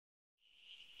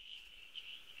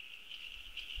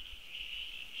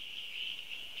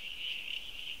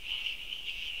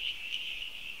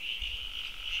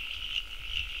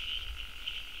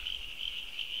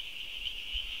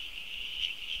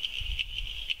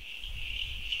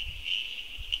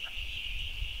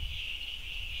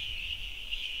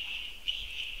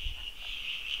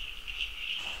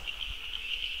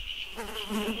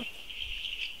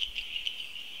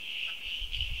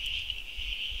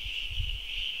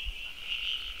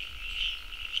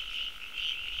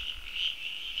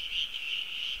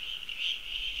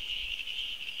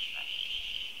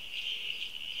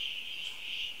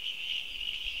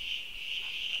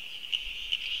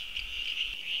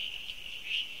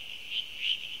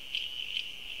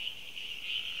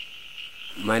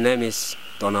My name is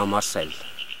Donna Marcel.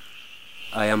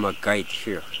 I am a guide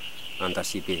here,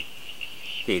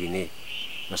 Andasibe-Mantadia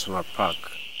National Park.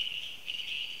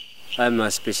 I'm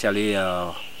especially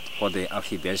for the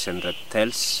amphibians and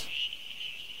reptiles,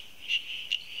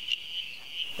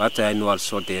 but I know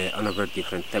also another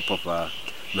different type of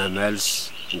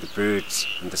mammals and the birds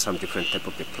and some different type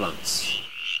of the plants.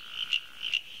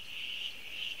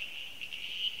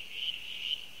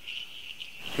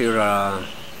 Here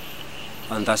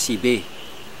Andasibe,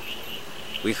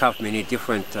 we have many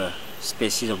different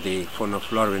species of the fauna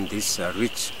flora in this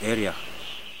rich area.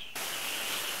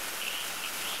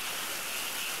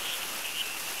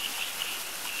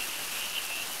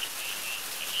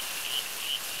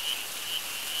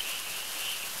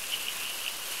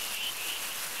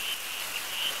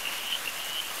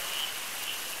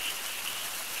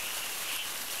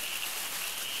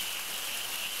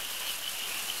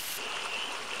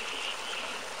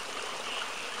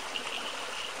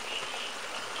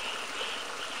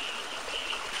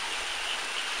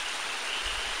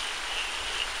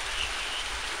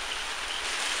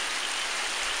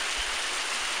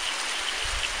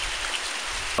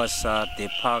 Was the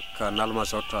park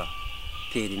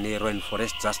Nalmazota-Perine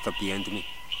rainforest just behind me,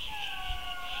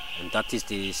 and that is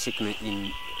the second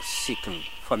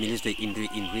family is the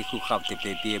Indri who have the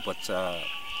baby about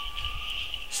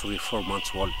 3-4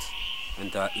 months old,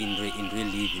 and Indri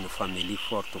live in a family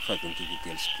 4 to 5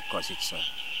 individuals because it's a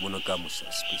monogamous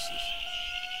species.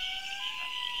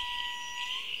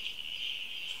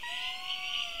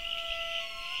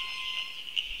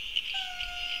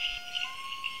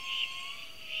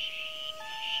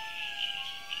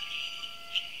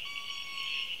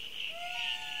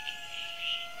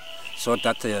 So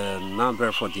that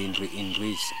number for the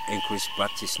Indri is increased, but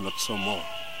it's not so more.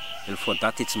 And for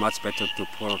that, it's much better to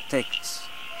protect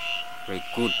very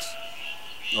good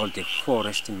all the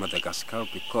forest in Madagascar,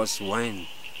 because when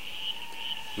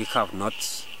we have not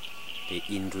the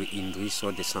Indri,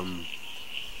 so there's some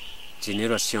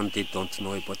generation they don't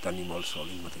know about animals all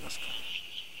in Madagascar.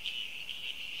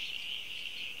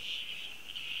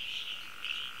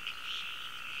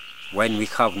 When we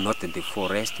have not the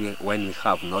forest, when we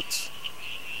have not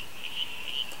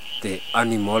the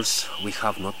animals, we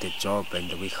have not the job, and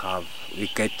we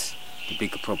get the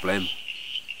big problem.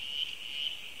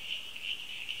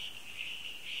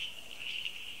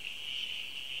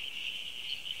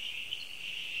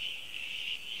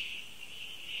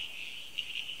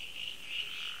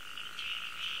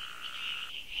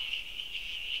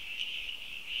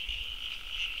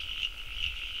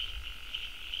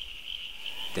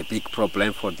 The big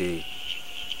problem for the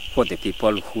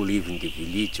people who live in the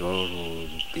village or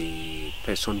the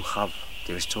person who have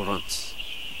the restaurants,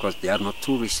 because they are not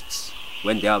tourists.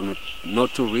 When they are no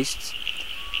tourists,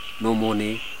 no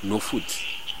money, no food.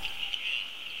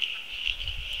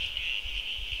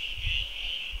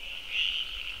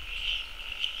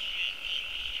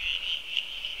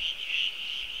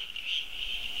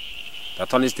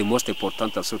 That one is the most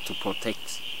important also, to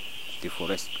protect the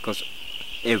forest, because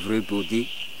everybody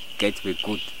gets very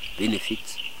good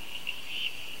benefits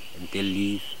and they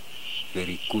live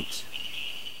very good.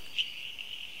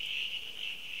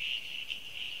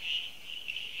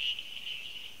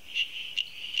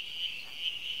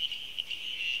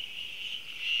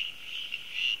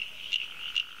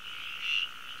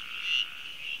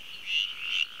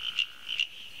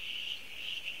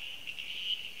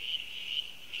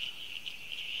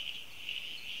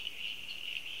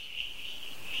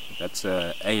 That's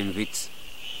I invite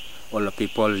all the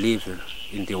people live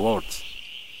in the world,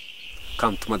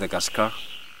 come to Madagascar